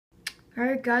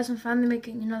Alright guys, I'm finally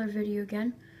making another video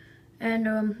again.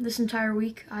 And this entire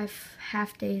week I've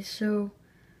half days, so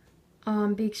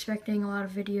be expecting a lot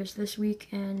of videos this week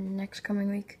and next coming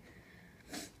week.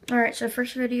 Alright, so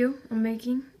first video I'm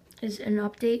making is an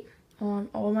update on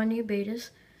all my new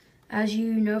betas. As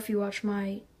you know, if you watch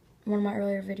one of my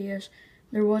earlier videos,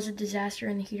 there was a disaster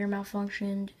and the heater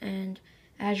malfunctioned and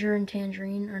Azure and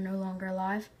Tangerine are no longer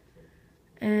alive.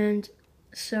 And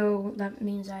so that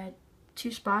means I had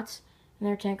 2 spots in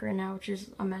their tank right now, which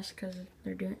is a mess because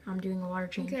I'm doing a water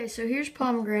change. Okay, so here's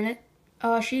Pomegranate.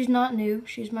 She's not new.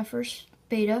 She's my first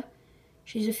beta.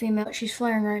 She's a female. She's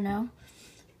flaring right now.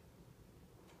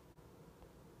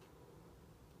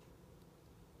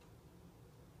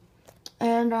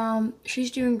 And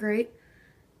she's doing great.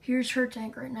 Here's her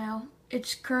tank right now.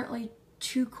 It's currently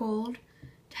too cold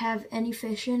to have any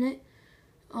fish in it.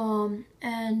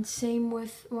 And same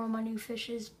with one of my new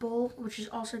fishes, Bull, which is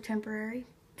also temporary.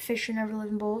 Fish should never live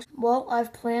in bowls. Well, I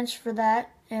have plans for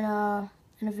that in a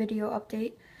video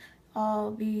update. I'll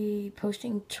be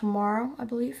posting tomorrow, I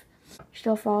believe.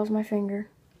 Still follows my finger.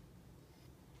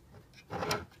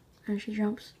 And she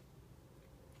jumps.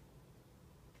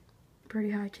 Pretty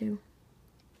high too.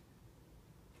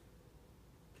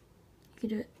 You could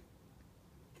do it.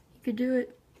 You could do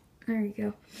it. There you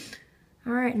go.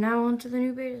 Alright, now on to the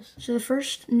new betas. So the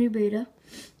first new beta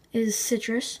is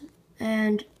Citrus,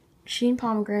 and she and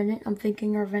Pomegranate, I'm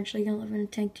thinking, are eventually going to live in a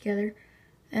tank together.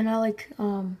 And I like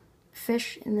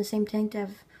fish in the same tank to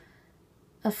have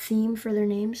a theme for their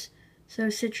names.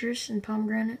 So Citrus and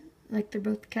Pomegranate, like they're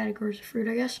both categories of fruit,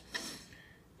 I guess.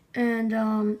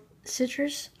 And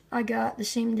Citrus, I got the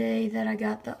same day that I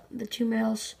got the 2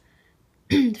 males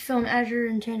to fill an Azure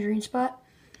and Tangerine spot.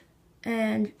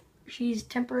 And she's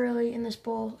temporarily in this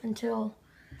bowl until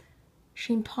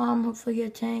she and Pom hopefully get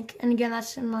a tank. And again,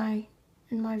 that's in my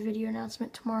video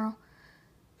announcement tomorrow.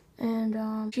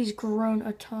 And she's grown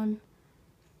a ton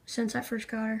since I first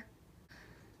got her.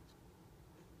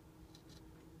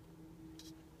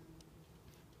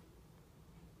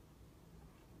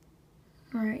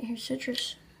 Alright, here's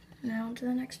Citrus. Now on to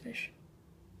the next fish.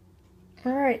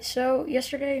 Alright, so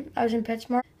yesterday I was in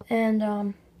PetSmart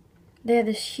and they had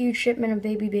this huge shipment of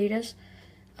baby betas.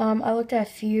 I looked at a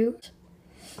few.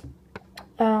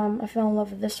 I fell in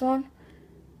love with this one.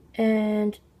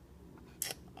 And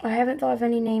I haven't thought of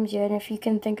any names yet. And if you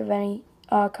can think of any,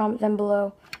 comment them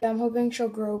below. I'm hoping she'll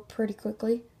grow pretty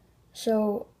quickly.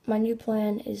 So my new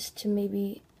plan is to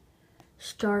maybe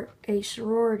start a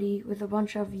sorority with a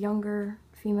bunch of younger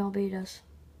female betas.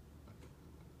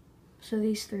 So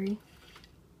these 3.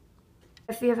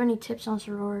 If you have any tips on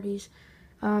sororities,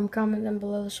 comment them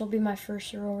below. This will be my first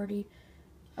sorority.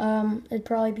 It'd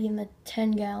probably be in the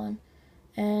 10-gallon.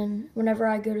 And whenever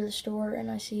I go to the store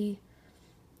and I see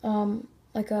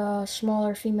like a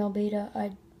smaller female beta,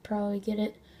 I'd probably get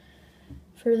it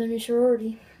for the new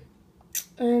sorority.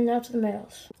 And now to the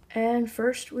males. And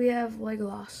first we have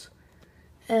Legolas.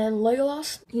 And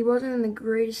Legolas, he wasn't in the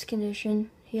greatest condition.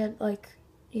 He had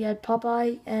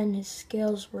Popeye and his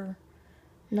scales were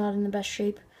not in the best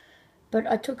shape. But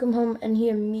I took him home and he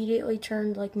immediately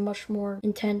turned like much more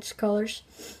intense colors.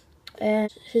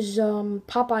 And his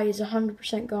Popeye is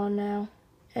 100% gone now.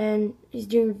 And he's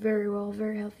doing very well,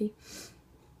 very healthy.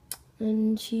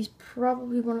 And he's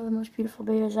probably one of the most beautiful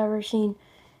betas I've ever seen.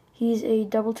 He's a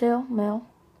double tail male.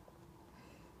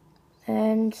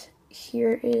 And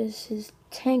here is his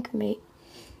tank mate.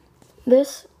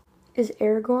 This is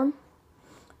Aragorn.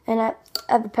 And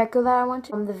at the Petco that I went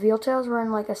to, the veal tails were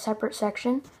in like a separate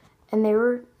section. And they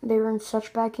were in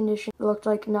such bad condition. It looked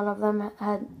like none of them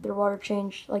had their water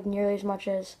changed like nearly as much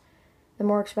as the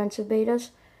more expensive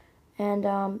betas.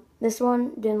 And this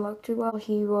one didn't look too well.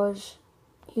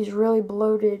 He's really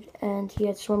bloated and he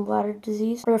had swim bladder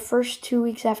disease. For the first 2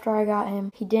 weeks after I got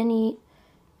him, he didn't eat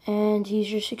and he's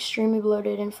just extremely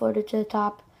bloated and floated to the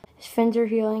top. His fins are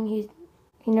healing. He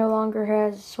no longer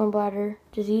has swim bladder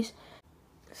disease.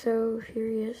 So here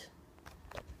he is.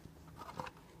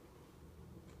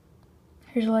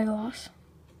 Here's Legolas.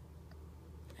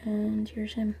 And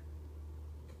here's him.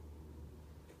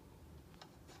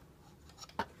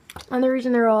 And the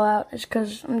reason they're all out is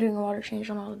because I'm doing a water change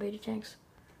on all the beta tanks.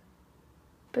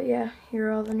 But yeah, here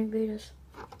are all the new betas.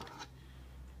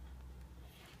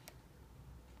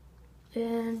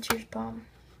 And here's Pom,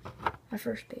 my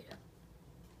first beta.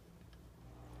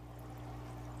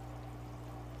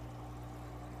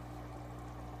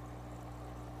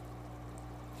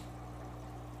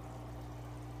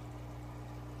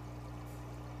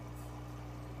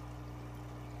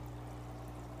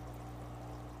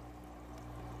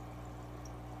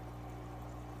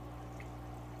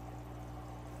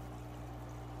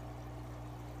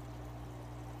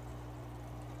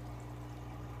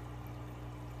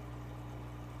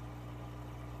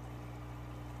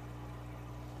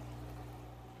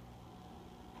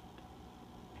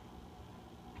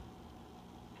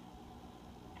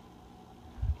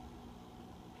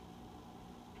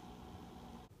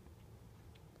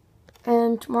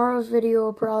 And tomorrow's video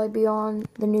will probably be on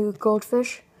the new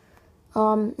goldfish.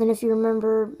 And if you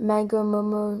remember, Mango,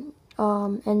 Momo,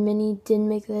 and Minnie didn't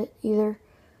make it either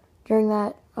during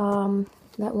that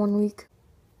that 1 week.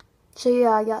 So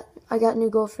yeah, I got new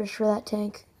goldfish for that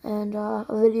tank, and a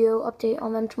video update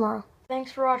on them tomorrow.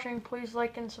 Thanks for watching. Please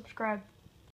like and subscribe.